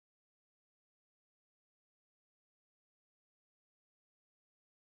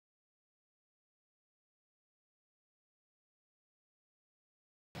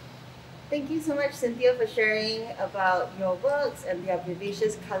Thank you so much, Cynthia, for sharing about your works and their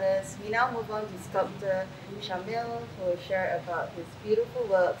vivacious colors. We now move on to sculptor Syamil, who will share about his beautiful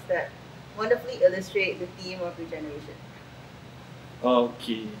works that wonderfully illustrate the theme of regeneration.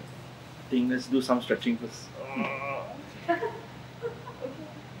 Okay, I think let's do some stretching first.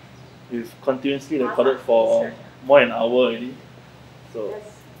 We've continuously recorded for more than an hour already. So I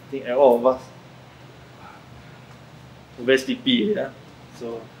think all of us very sleepy. Yeah?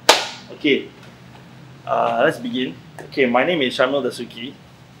 So, okay, let's begin. Okay, my name is Syamil Dasuki.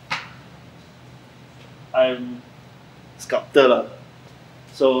 I'm sculptor lah.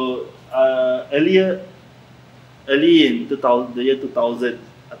 So early in 2000, the year 2000,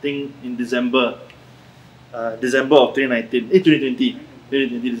 I think in December of 2020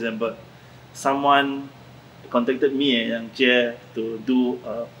 December, someone contacted me and Jie to do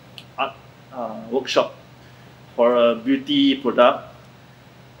a art workshop for a beauty product,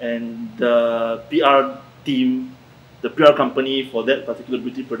 and the PR team, the PR company for that particular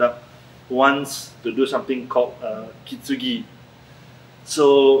beauty product wants to do something called kitsugi.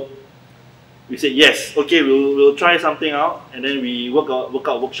 So we said yes, okay, we'll try something out, and then we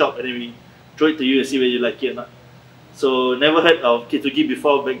workshop, and then we throw it to you and see whether you like it or not. So never heard of kitsugi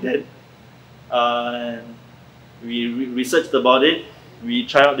before back then. And we researched about it. We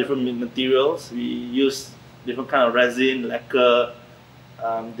tried out different materials. We used different kind of resin, lacquer,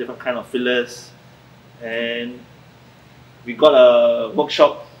 different kind of fillers, and we got a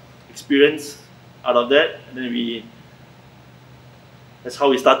workshop experience out of that. And then that's how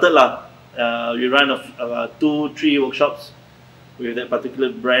we started lah. We ran 2-3 workshops with that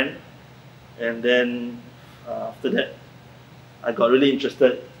particular brand, and then after that, I got really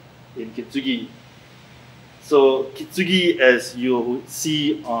interested in kitsugi. So kitsugi, as you would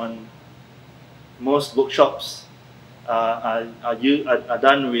see on most workshops, are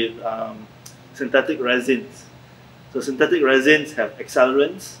done with synthetic resins. So synthetic resins have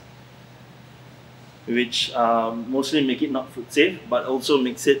accelerants, which mostly make it not food safe, but also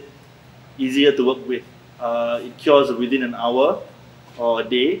makes it easier to work with. It cures within an hour or a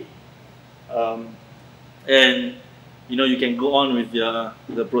day, and you can go on with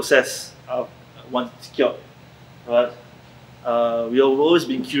the process once it's cured. But we have always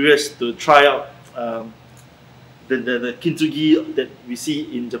been curious to try out the kintsugi that we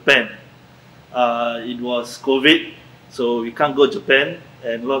see in Japan. It was COVID, so we can't go to Japan,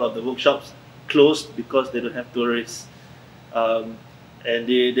 and a lot of the workshops closed because they don't have tourists. And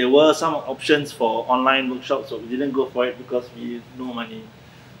there were some options for online workshops, so we didn't go for it because we had no money.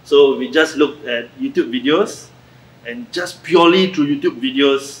 So we just looked at YouTube videos, and just purely through YouTube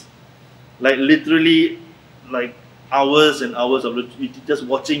videos, like literally like hours and hours of just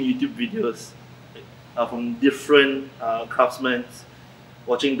watching YouTube videos from different craftsmen,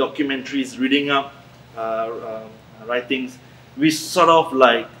 watching documentaries, reading up writings. We sort of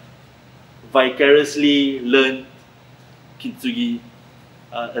like vicariously learned kintsugi,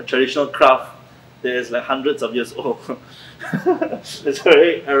 a traditional craft that is like hundreds of years old. It's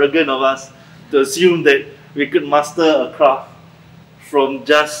very arrogant of us to assume that we could master a craft from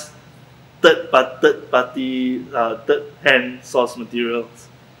just third-hand source materials.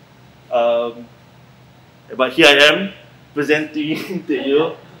 But here I am presenting to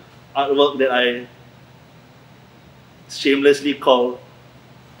you artwork that I shamelessly call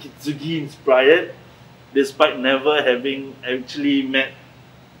kitsugi inspired, despite never having actually met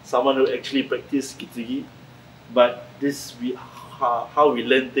someone who actually practiced kitsugi. But this how we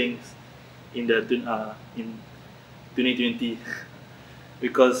learn things in 2020,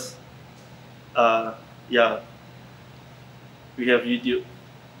 because yeah, we have YouTube,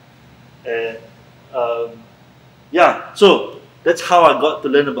 and yeah, so that's how I got to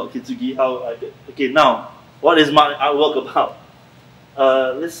learn about kitsugi. Okay, now what is my artwork about?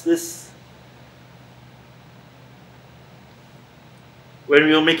 When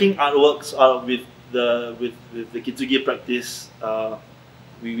we were making artworks with the kitsugi practice,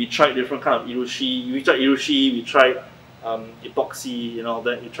 we tried different kind of irushi. We tried epoxy and all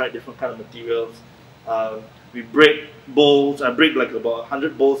that. We tried different kind of materials. We break bowls. I break like about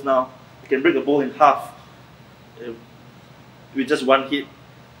 100 bowls now. I can break a bowl in half with just one hit.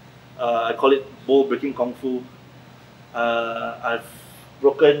 I call it bowl breaking kung fu. I've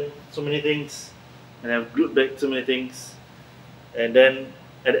broken so many things, and I've glued back so many things. And then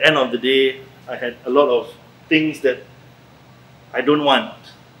at the end of the day, I had a lot of things that I don't want.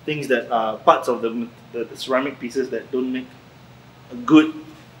 Things that are parts of the ceramic pieces that don't make a good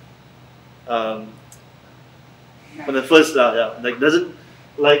for the first like doesn't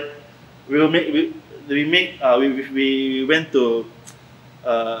like we went to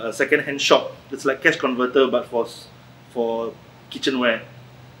a second-hand shop. It's like cash converter, but for kitchenware,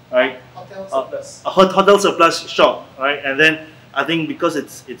 right? Hotel surplus. A hotel surplus shop, right? And then I think because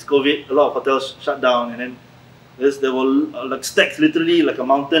it's COVID, a lot of hotels shut down, and then there were like stacks, literally like a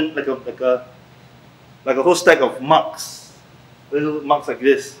mountain, like a whole stack of mugs, little mugs like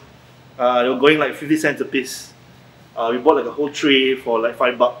this. They were going like 50 cents a piece. We bought like a whole tray for like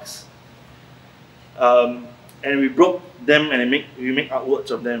 $5. And we broke them and we make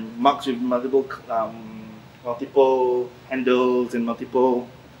artworks of them, mugs with multiple handles and multiple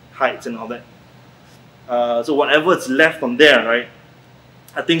heights and all that. So whatever is left from there, right,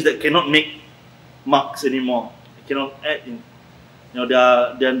 are things that cannot make mugs anymore. They cannot add in. You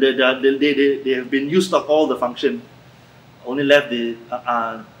know, they have been used up all the function. Only left the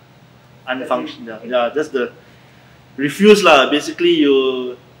unfunction. Yeah, just the refuse lah. Basically,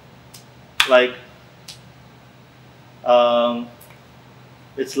 you like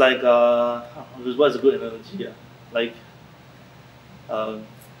it's like what's a good analogy? Yeah, like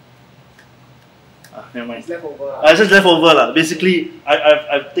never mind. It's leftover. It's just leftover lah. Basically,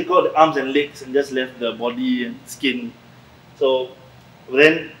 I've taken out the arms and legs and just left the body and skin. So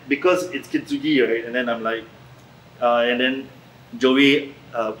then because it's kintsugi, right, and then I'm like, and then Joey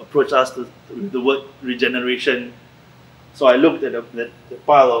approached us with the word regeneration. So I looked at the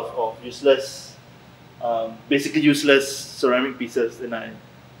pile of useless, basically useless ceramic pieces,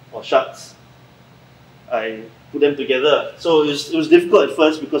 or shards. I put them together. So it was difficult at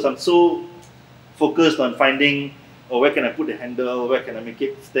first because I'm so focused on finding, where can I put the handle, where can I make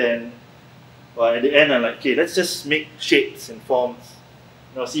it stand. But at the end, I'm like, okay, let's just make shapes and forms,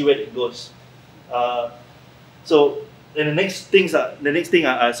 see where it goes. So and the next thing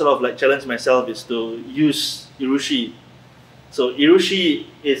I sort of like challenge myself is to use irushi. So irushi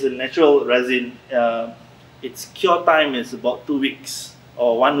is a natural resin. Its cure time is about 2 weeks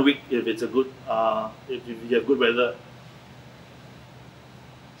or 1 week if it's a good if you have good weather.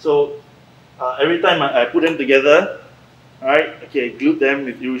 So every time I put them together, alright, okay, glue them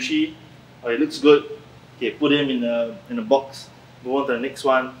with irushi. It looks good. Okay, put them in a box. Move on to the next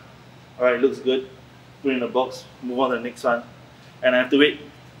one. Alright, looks good. Put it in a box. Move on to the next one. And I have to wait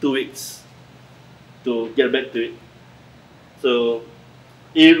 2 weeks to get back to it. So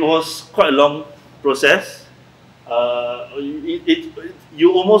it was quite a long process.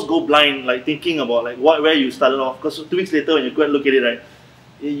 You almost go blind, like thinking about like where you started off. Because 2 weeks later, when you go and look at it, right,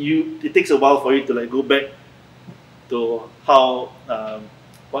 it takes a while for you to like go back to how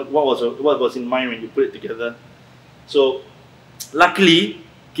what was in mind when you put it together. So luckily,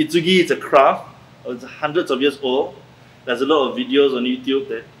 kintsugi is a craft. It's hundreds of years old. There's a lot of videos on YouTube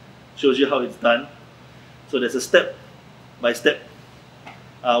that shows you how it's done. So there's a step by step.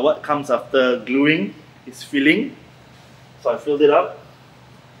 What comes after gluing is filling. So I filled it up,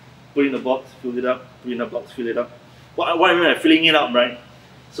 put it in the box, filled it up, put it in the box, fill it up. What I mean by filling it up, right?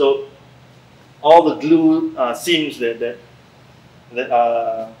 So all the glue seams that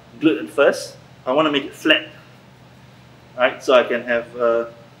are glued at first, I want to make it flat, right? So I can have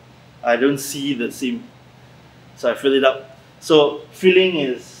I don't see the seam, so I fill it up. So filling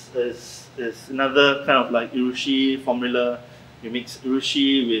is another kind of like irushi formula. You mix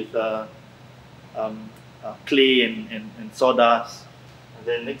irushi with clay and sawdust, and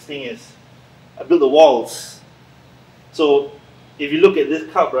then next thing is I build the walls. So if you look at this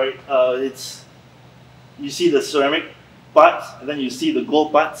cup, right, you see the ceramic parts, and then you see the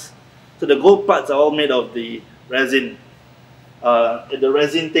gold parts. So the gold parts are all made of the resin. The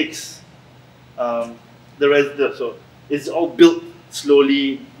resin takes so it's all built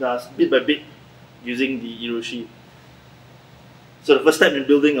slowly, bit by bit, using the irushi. So the first step in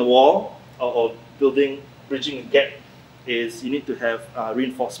building a wall or bridging a gap is you need to have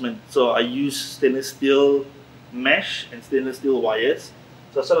reinforcement. So I use stainless steel mesh and stainless steel wires.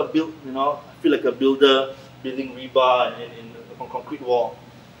 So I sort of build, I feel like a builder building rebar in a concrete wall.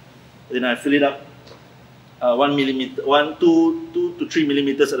 Then I fill it up 2 to 3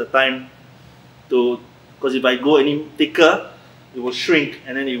 millimeters at a time, because if I go any thicker, it will shrink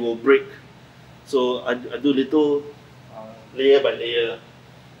and then it will break. So I do little layer by layer,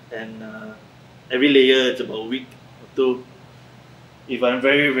 and every layer it's about a week or 2. If I'm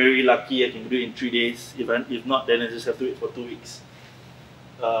very, very lucky, I can do it in 3 days. If not, then I just have to wait for 2 weeks.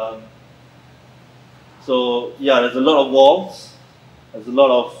 So yeah, there's a lot of walls, there's a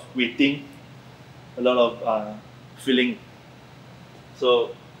lot of waiting, a lot of filling.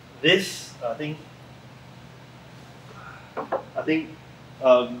 So this, I think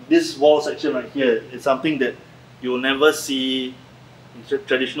this wall section right here is something that you will never see in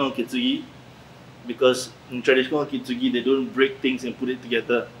traditional kintsugi. because in traditional kintsugi they don't break things and put it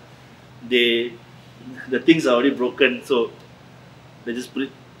together. The things are already broken, so they just put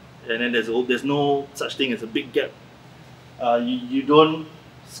it, and then there's no such thing as a big gap. You don't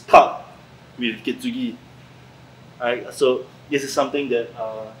sculpt with kintsugi. Alright, so this is something that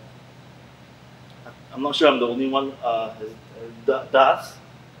I'm not sure I'm the only one does,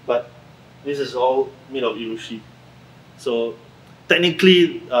 but this is all made of urushi. So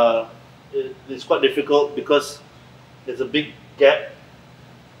technically, it's quite difficult because there's a big gap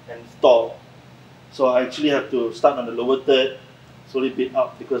and stall. So I actually have to start on the lower third, slowly build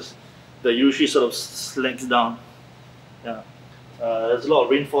up because the urushi sort of slacks down. Yeah, there's a lot of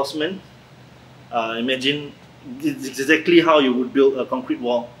reinforcement. Imagine it's exactly how you would build a concrete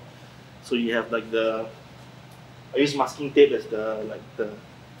wall. So you have like I use masking tape as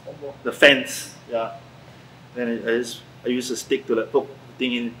the fence. Yeah. Then I use a stick to like poke the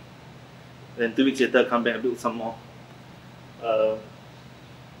thing in. Then 2 weeks later I come back and build some more.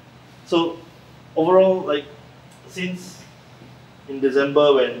 So overall, like since in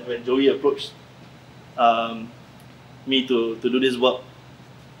December when Joey approached me to do this work,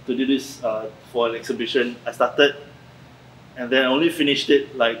 to do this for an exhibition, I started, and then I only finished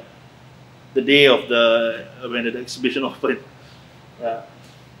it like the day of when the exhibition opened. Yeah.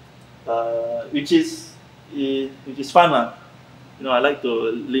 Which is fun lah. You know, I like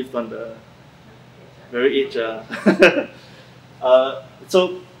to live on the very edge.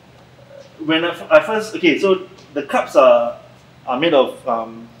 So when I first, okay, so the cups are made of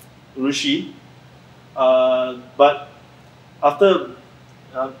urushi, but after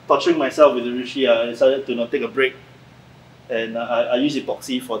torturing myself with the urushi, I decided to take a break, and I use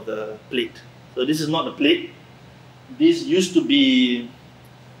epoxy for the plate. So this is not the plate. This used to be.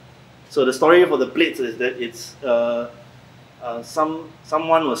 So the story for the plates is that it's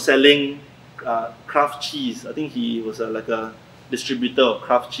someone was selling Kraft cheese. I think he was like a distributor of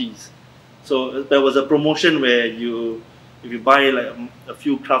Kraft cheese. So there was a promotion where if you buy like a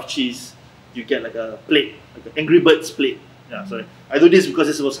few Kraft cheese, you get like a plate, like an Angry Birds plate. Yeah, sorry. I do this because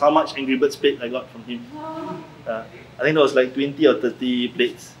this was how much Angry Birds plate I got from him. I think there was like 20 or 30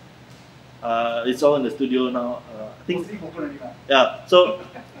 plates. It's all in the studio now. I think. Yeah. So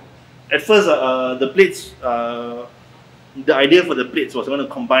at first, the plates. The idea for the plates was I want to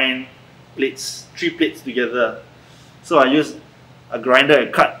combine plates, 3 plates together. So I used a grinder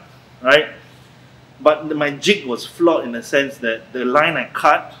and cut, right? But my jig was flawed in the sense that the line I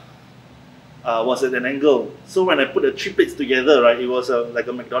cut was at an angle. So when I put the 3 plates together, right, it was like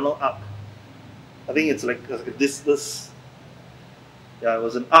a McDonald's arc. I think it's like this. Yeah, it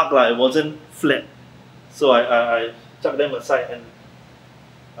was an arc, it wasn't flat. So I chucked them aside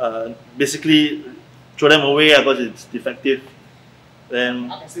and basically throw them away because it's defective. Then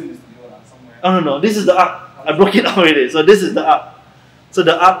no, this is the arc. I broke it out already. So this is the arc. So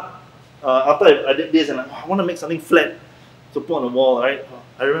the arc, after I did this and I want to make something flat to put on the wall, right?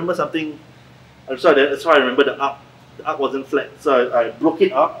 I remember something. That's why I remember the arc. The arc wasn't flat, so I broke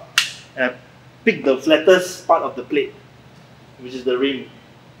it up and I picked the flattest part of the plate, which is the rim.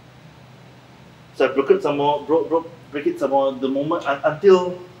 So I broke it some more, break it some more. The moment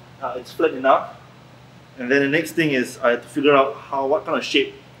until it's flat enough, and then the next thing is I have to figure out what kind of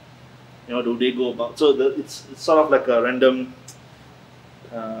shape, do they go about. So it's sort of like a random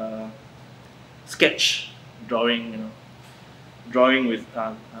sketch drawing, drawing with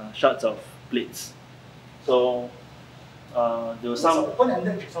shards of plates. So there was some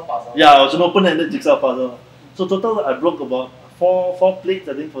open-ended jigsaw puzzle. Yeah, it was an open-ended jigsaw puzzle. So total, I broke about four plates,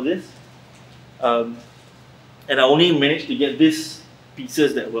 I think, for this, and I only managed to get these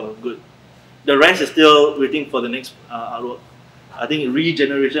pieces that were good. The rest is still waiting for the next artwork. I think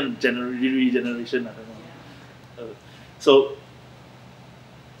regeneration. I don't know. So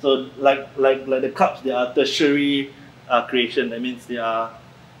like the cups, they are tertiary creation. That means they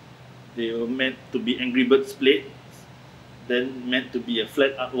were meant to be Angry Birds plates, then meant to be a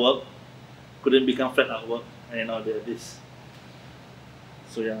flat artwork, couldn't become flat artwork, and now they're this.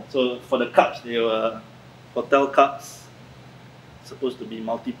 So yeah, so for the cups, they were hotel cups, supposed to be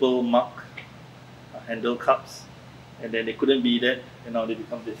multiple mark handle cups, and then they couldn't be that, and now they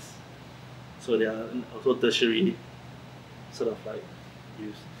become this. So they are also tertiary, sort of like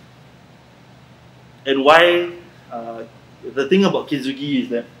used. And why, the thing about Kintsugi is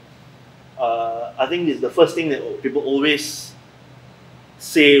that I think it's the first thing that people always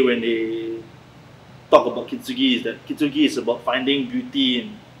say when they talk about Kintsugi is that Kintsugi is about finding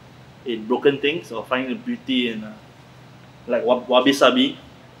beauty in broken things, or finding the beauty in like wabi-sabi,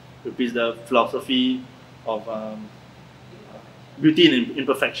 which is the philosophy of beauty in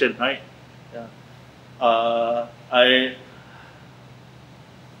imperfection, right? Yeah. I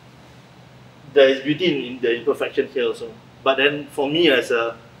there is beauty in the imperfection here also. But then for me as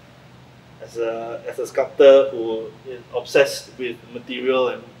a sculptor who is obsessed with material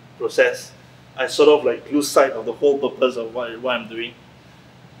and process, I sort of like lose sight of the whole purpose of what I'm doing.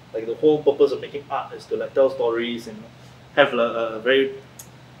 Like the whole purpose of making art is to like tell stories and have a very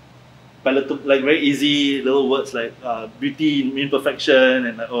palatable, like very easy little words like beauty in imperfection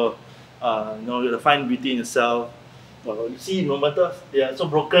and like you know, you find beauty in yourself. You see, no matter they are so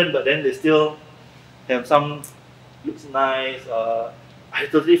broken, but then they still have some looks nice. I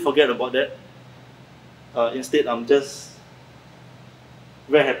totally forget about that. Instead, I'm just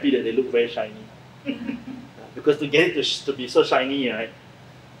very happy that they look very shiny. Because to get it to be so shiny, right,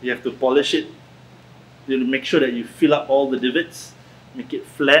 you have to polish it. You have to make sure that you fill up all the divots, make it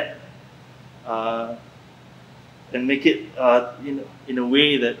flat, and make it in a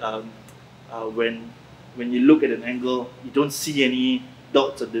way that when you look at an angle, you don't see any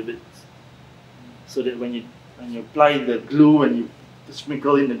dots or divots. So that when you apply the glue and you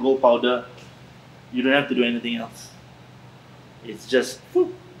sprinkle in the gold powder, you don't have to do anything else. It's just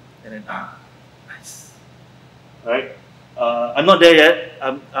whoop, and then nice. All right. I'm not there yet.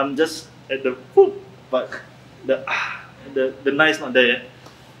 I'm just at the whoop, but the nice not there yet.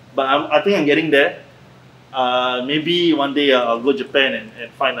 But I think I'm getting there. Maybe one day I'll go Japan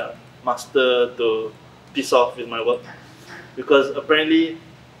and find a master to piss off with my work, because apparently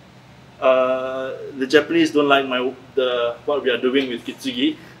the Japanese don't like what we are doing with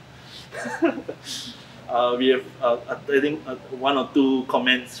kitsugi. We have I think one or two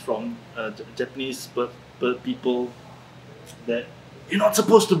comments from Japanese people that you're not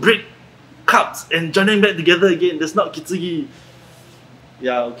supposed to break cups and join them back together again. That's not kitsugi.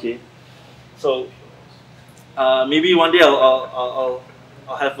 Yeah, okay. So maybe one day I'll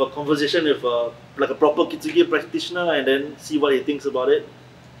have a conversation with like a proper kitsugi practitioner and then see what he thinks about it.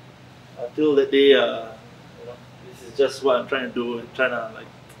 Until that day, this is just what I'm trying to do. I'm trying to like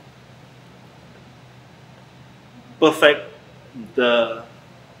perfect the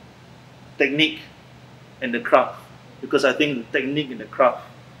technique and the craft, because I think the technique and the craft,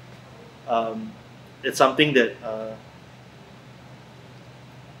 it's something that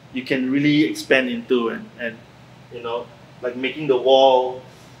you can really expand into, and you know, like making the wall,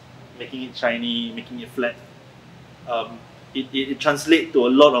 making it shiny, making it flat. It translates to a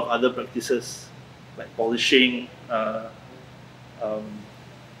lot of other practices like polishing,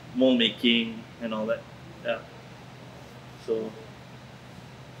 mold making, and all that. Yeah. So,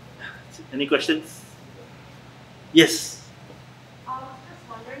 any questions? Yes. I was just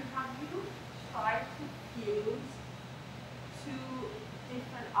wondering, have you tried to fuse two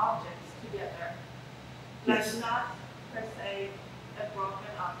different objects together? Yes. Like not per se a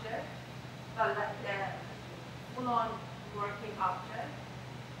broken object, but like a full-on working object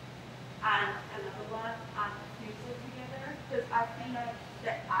and another one, and fuse it together? Because I feel like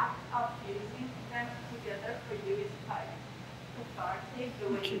the act of fusing them together for you is quite cathartic. The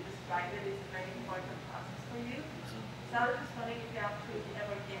way you describe it is a very important process for you. So I was just wondering if you actually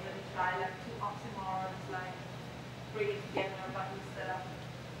ever gave it a try, like two oxymorons, like bring it together, but instead of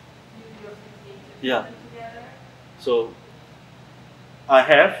you your fusing to put them together. So I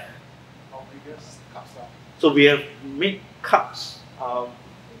have. So we have made cups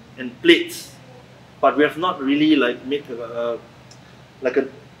and plates, but we have not really like made like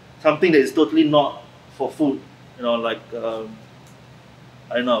something that is totally not for food. You know, like I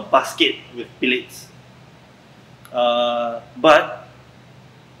don't know, a basket with plates. But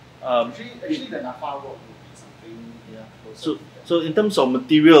actually the Nafa work would be something. Yeah. So in terms of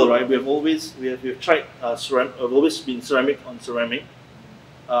material, right? We've tried ceramic. I've always been ceramic on ceramic,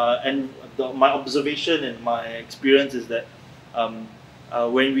 and my observation and my experience is that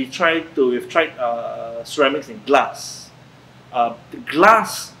when we've tried ceramics in glass. The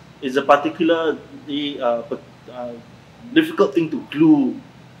glass is a particularly difficult thing to glue,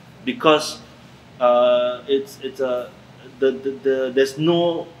 because it's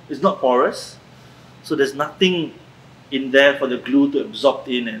not porous, so there's nothing in there for the glue to absorb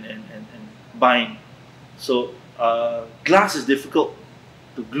in and bind. So glass is difficult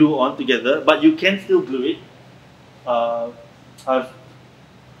to glue on together, but you can still glue it.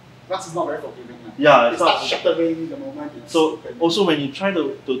 Glass is not very forgiving. Yeah, it starts shattering the moment it's so open. also when you try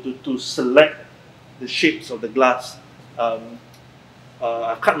to select the shapes of the glass,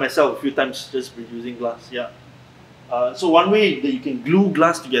 I've cut myself a few times just with using glass. Yeah. So one way that you can glue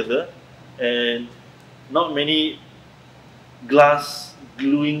glass together, and not many glass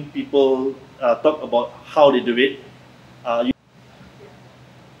gluing people talk about how they do it.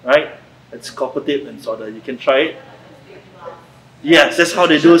 Right? It's copper tape and solder. You can try it. Yes, that's how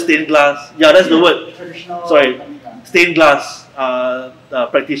they do stained glass. Yeah, that's the word. Traditional. Sorry, stained glass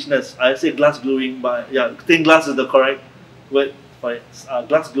practitioners. I say glass gluing, but yeah, stained glass is the correct word for it.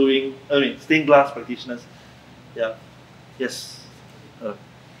 Glass gluing. I mean, stained glass practitioners. Yeah. Yes.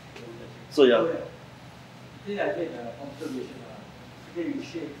 So yeah. I think I made an observation. I think you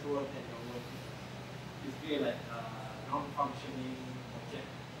shape toward and your work. You feel like non-functioning object in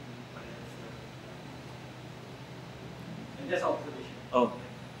finance. And that's observation. Oh,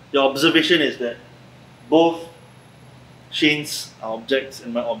 your observation is that both Shane's objects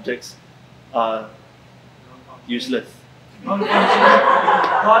and my objects are useless.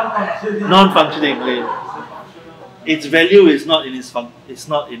 Non-functioning. Non-functioning. Okay. Its value is not in its it's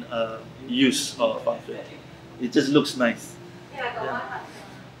not in use or function. It just looks nice. Yeah, I got Yeah. one.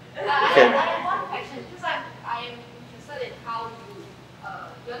 Okay. I have one question because I am interested in how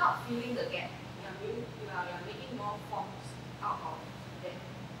you're not filling the gap. You're making more forms out of the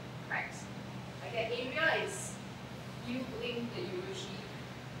cracks. Like the area is you putting the Urushi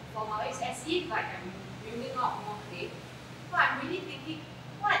formula. It's as if like I'm building out more clay. But I'm really thinking,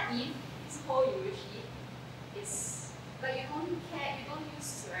 what if this whole Urushi is like you don't use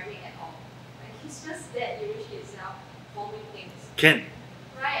ceramic at all. Like it's just that Urushi itself forming things. Can.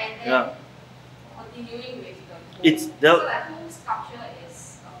 Right, and then Yeah. continuing with the It's so the that whole sculpture is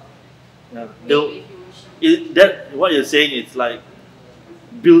yeah. made with Urushi. That what you're saying. It's like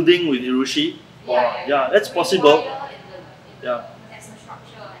building with Urushi. Yeah, that's possible. Yeah. As a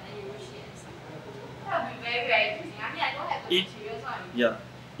structure and then Urushi and stuff. That would be very, very interesting. I mean, I don't have the materials, so I'm Yeah.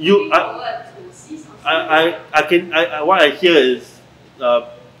 looking forward to see something. What I hear is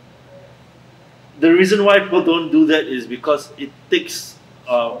the reason why people don't do that is because it takes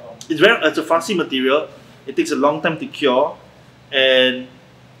it's a fussy material. It takes a long time to cure, and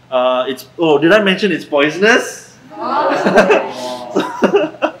did I mention it's poisonous?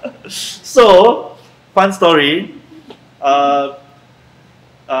 So fun story.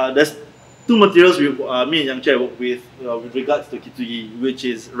 There's two materials me and Yang Che work with regards to Kitsugi, which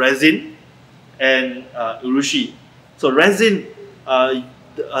is resin and urushi. So resin,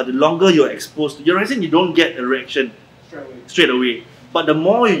 the longer you're exposed to your resin, you don't get a reaction straight away. But the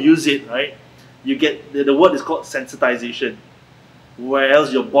more you use it, right, you get the word is called sensitization,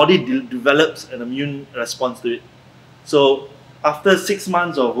 whereas your body develops an immune response to it. So after 6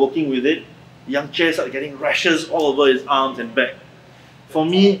 months of working with it, Yang Che started getting rashes all over his arms and back. For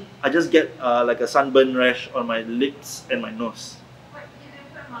me, I just get like a sunburn rash on my lips and my nose. But you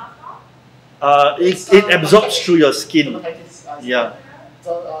didn't put mask on? It absorbs through your skin. Yeah.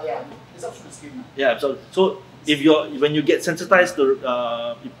 So yeah, it's up to the skin. Yeah, so if when you get sensitized to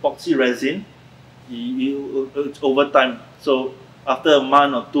epoxy resin, it's over time. So after a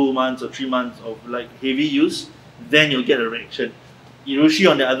month or 2 months or 3 months of like heavy use, then you'll get a reaction. Urushi,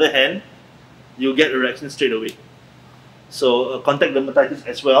 on the other hand, you'll get a reaction straight away. So contact dermatitis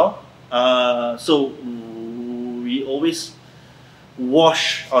as well. So we always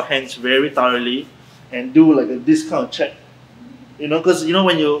wash our hands very thoroughly and do like this kind of check. You know, because you know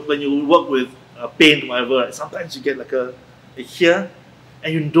when you work with paint, whatever, right, sometimes you get like a here,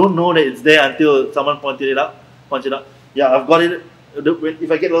 and you don't know that it's there until someone pointed it out. Yeah, I've got it.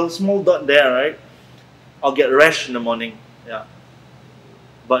 If I get a small dot there, right, I'll get rash in the morning. Yeah.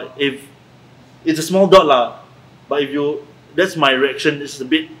 But if it's a small dot lah, but that's my reaction.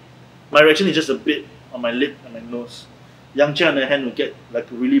 My reaction is just a bit on my lip and my nose. Yang Che on the hand will get like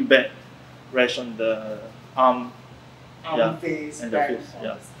a really bad rash on the arm. Face, and the face.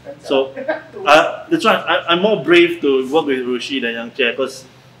 Yeah. That's So that's why I'm more brave to work with Rushi than Yang Che because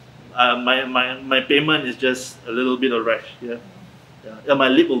my payment is just a little bit of rash. Yeah, my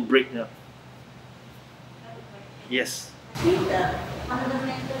lip will break. Yeah. Yes. I think the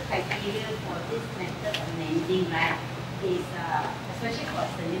fundamental criteria for this method of mending, right, is especially for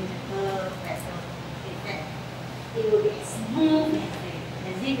cylindrical vessel, is that it will be smooth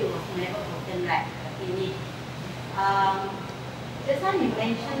as if it was never broken, right? The finish. Just now you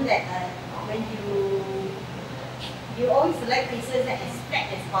mentioned that when you always select pieces that as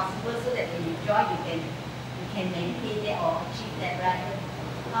flat as possible so that when you join you can maintain that or achieve that, right?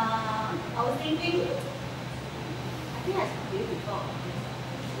 I was thinking, I think I spoke to you before about this.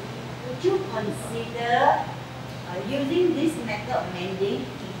 Would you consider using this method of mending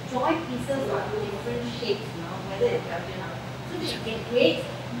to join pieces of different shapes, whether it's Belgian or not, so that you can create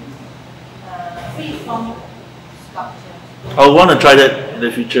free-form sculpture? I want to try that in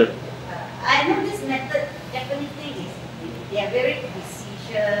the future. I know this method, Japanese thing is they are very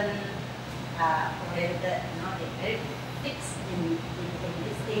precision oriented, they're very fixed in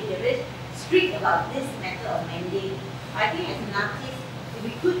this thing. They're very strict about this method of mending. I think as an artist, if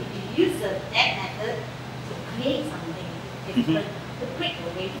we could use that method to create something different, to break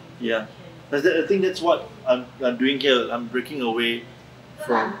away from Yeah. I think that's what I'm doing here. I'm breaking away because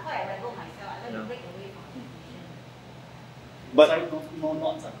from. I'm quite a rebel myself. I like to break away from confusion. But Sorry, no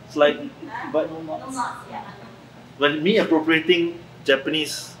knots. it's like, but No knots, yeah. when me appropriating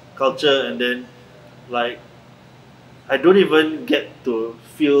Japanese culture and then like I don't even get to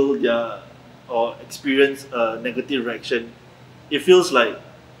feel their or experience a negative reaction. It feels like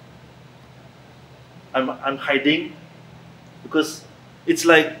I'm hiding because it's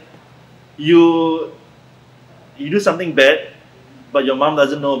like you do something bad but your mom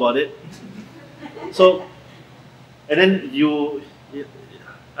doesn't know about it. So and then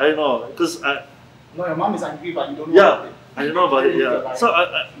I don't know because No, your mom is angry, but you don't know about yeah, it. I don't know about it. You live Yeah.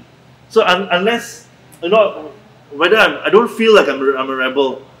 your life. So unless you know whether I don't feel like I'm a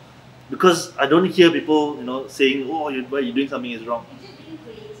rebel because I don't hear people saying why you're doing something is wrong. You're just being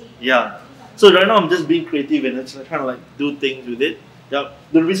creative. Yeah. So right now I'm just being creative and it's trying to like do things with it. Yeah.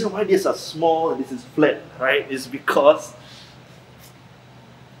 The reason why these are small and this is flat, right, is because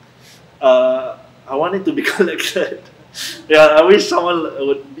I want it to be collected. Yeah, I wish someone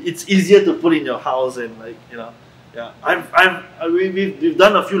would. It's easier to put in your house and like yeah. We've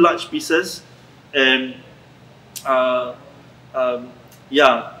done a few large pieces, and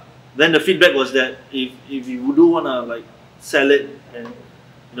yeah. Then the feedback was that if you do wanna like sell it and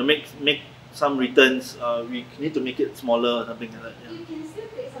make some returns, we need to make it smaller or something like that. Yeah. You can still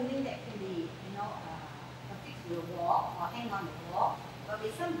create something that can be, affixed to the wall or hang on the wall, but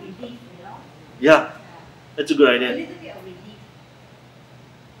with some relief, Yeah, that's a good A idea. little bit of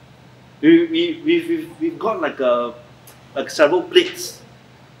relief. We've got like several plates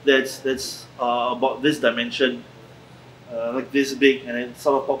that's about this dimension, like this big, and it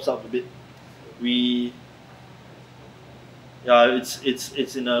sort of pops up a bit.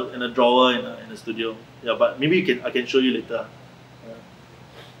 It's in a drawer in a studio. Yeah, but maybe I can show you later.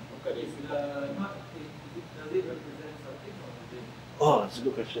 But if does it represent something or is it? Oh, that's a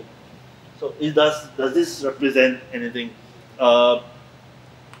good question. So does this represent anything?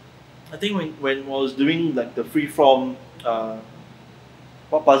 I think when I was doing like the freeform,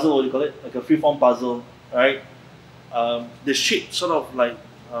 what puzzle would you call it? Like a freeform puzzle, right? The shape sort of like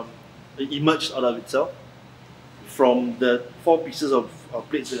it emerged out of itself from the 4 pieces of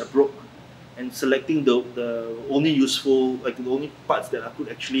plates that I broke, and selecting the only useful, like the only parts that I could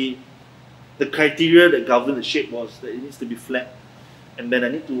actually, the criteria that governed the shape was that it needs to be flat, and then I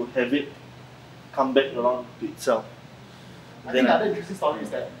need to have it come back around to itself. I think the other interesting story is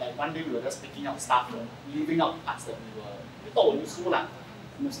that like one day we were just picking up stuff, leaving out parts that we thought were useful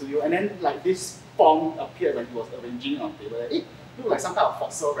in the studio, and then like this form appeared when he was arranging it on the table. It looked like some kind of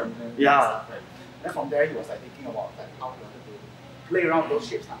fossil remnant. Yeah. And stuff, right? And then from there he was like thinking about like how he wanted to play around with those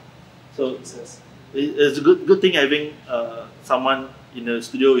shapes now. So Pieces. it's a good thing having someone in the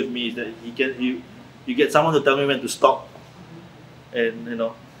studio with me is that you get someone to tell me when to stop, and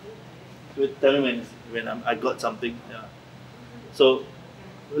tell me when I got something. Yeah. So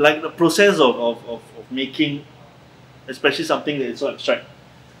like the process of making, especially something that is so abstract,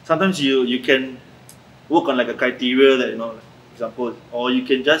 sometimes you can work on like a criteria that like, example, or you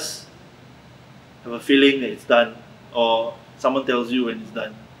can just have a feeling that it's done, or someone tells you when it's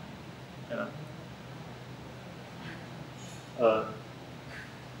done. Yeah.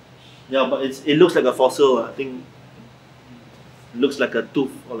 Yeah, but it looks like a fossil. I think it looks like a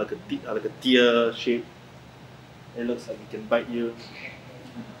tooth or like a tear shape. It looks like it can bite you.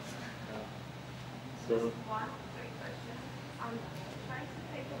 Yeah. So One quick question. I'm trying to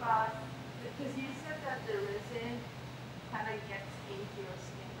think about, because you said that the resin kind of gets into your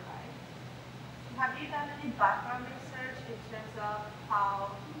skin, right? Have you done any background research in terms of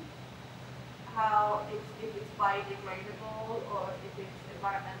how if it's biodegradable or if it's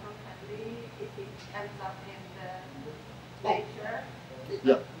environmental friendly, if it ends up in the nature?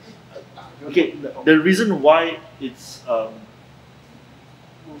 yeah. Okay. The reason why it's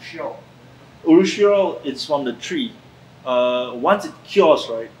Ushio. urushiol, it's from the tree. Once it cures,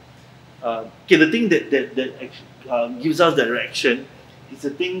 right? Okay, the thing that actually gives us that reaction is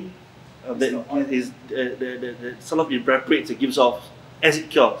the thing that sort of evaporates. It gives off as it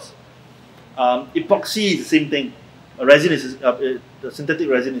cures. Epoxy is the same thing. Resin is the synthetic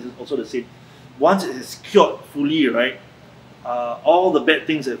resin is also the same. Once it is cured fully, right? All the bad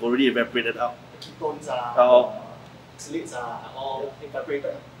things have already evaporated out. The ketones oxalates are all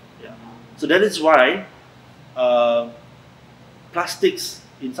evaporated. Yeah. So that is why plastics,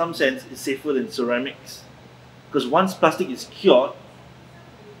 in some sense, is safer than ceramics, because once plastic is cured,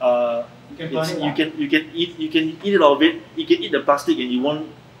 You can burn it. you can eat it all of it. You can eat the plastic and you won't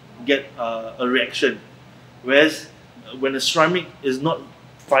get a reaction. Whereas when the ceramic is not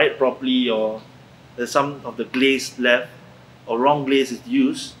fired properly, or there's some of the glaze left or wrong glaze is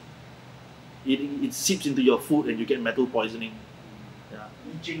used, it seeps into your food and you get metal poisoning. Yeah,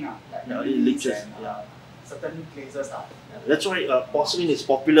 Leaching, like yeah, it leaches. and, Yeah. certain glazes are. That's why porcelain is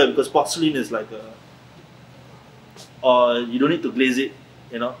popular, because porcelain is like you don't need to glaze it.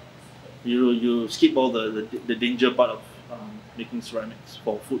 You know, you skip all the danger part of making ceramics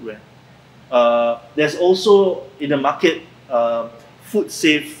for footwear. There's also in the market food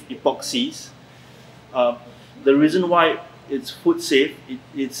safe epoxies. The reason why it's food safe,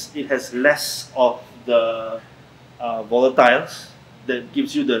 it has less of the volatiles that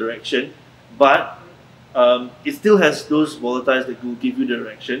gives you the reaction, but it still has those volatiles that will give you the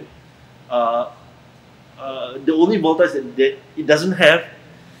reaction. The only volatiles that it doesn't have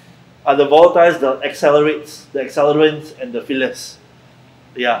are the volatiles that accelerates, the accelerants and the fillers.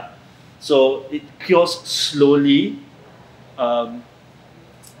 Yeah, so it cures slowly, but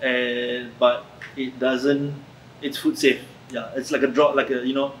it doesn't. It's food safe. Yeah, it's like a draw, like a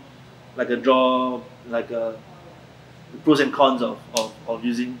the pros and cons of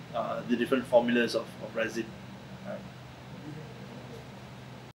using the different formulas of resin.